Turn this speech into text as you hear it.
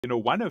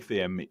One of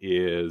them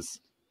is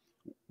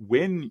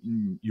when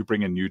you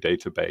bring a new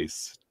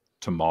database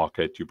to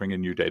market, you bring a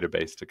new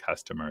database to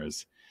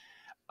customers.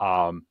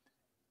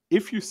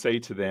 If you say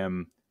to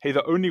them, hey,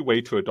 the only way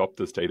to adopt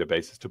this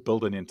database is to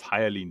build an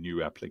entirely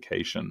new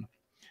application,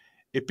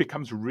 it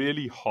becomes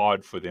really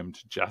hard for them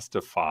to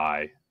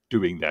justify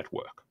doing that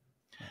work.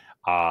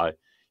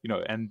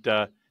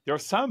 There are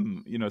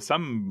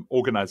some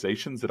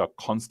organizations that are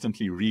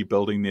constantly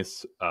rebuilding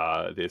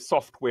their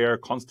software,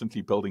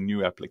 constantly building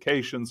new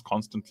applications,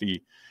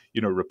 constantly,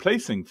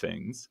 replacing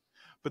things.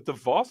 But the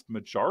vast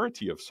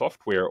majority of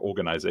software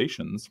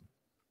organizations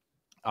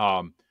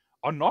are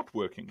not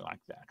working like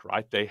that,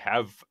 right? They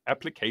have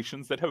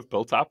applications that have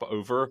built up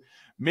over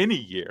many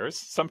years,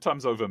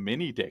 sometimes over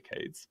many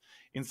decades.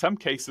 In some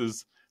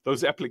cases,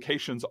 those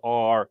applications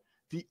are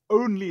the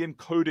only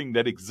encoding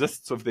that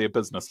exists of their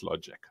business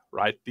logic,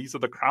 right? These are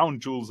the crown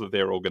jewels of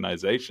their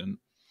organization.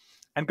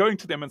 And going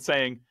to them and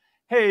saying,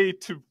 hey,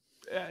 to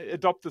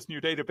adopt this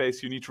new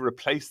database, you need to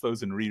replace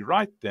those and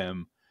rewrite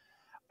them,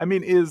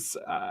 is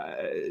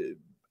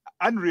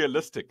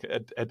unrealistic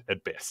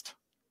at best,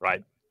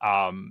 right?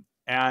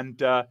 And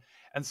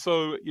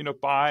so,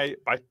 by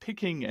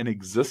picking an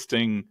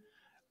existing,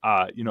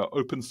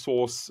 open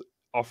source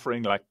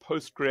offering like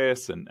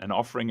Postgres and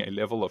offering a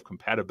level of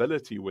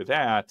compatibility with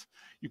that,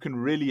 you can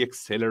really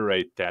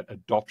accelerate that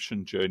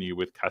adoption journey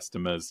with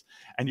customers,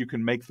 and you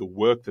can make the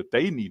work that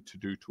they need to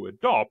do to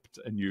adopt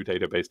a new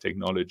database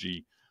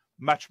technology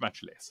much,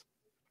 much less.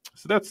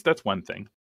 So that's one thing.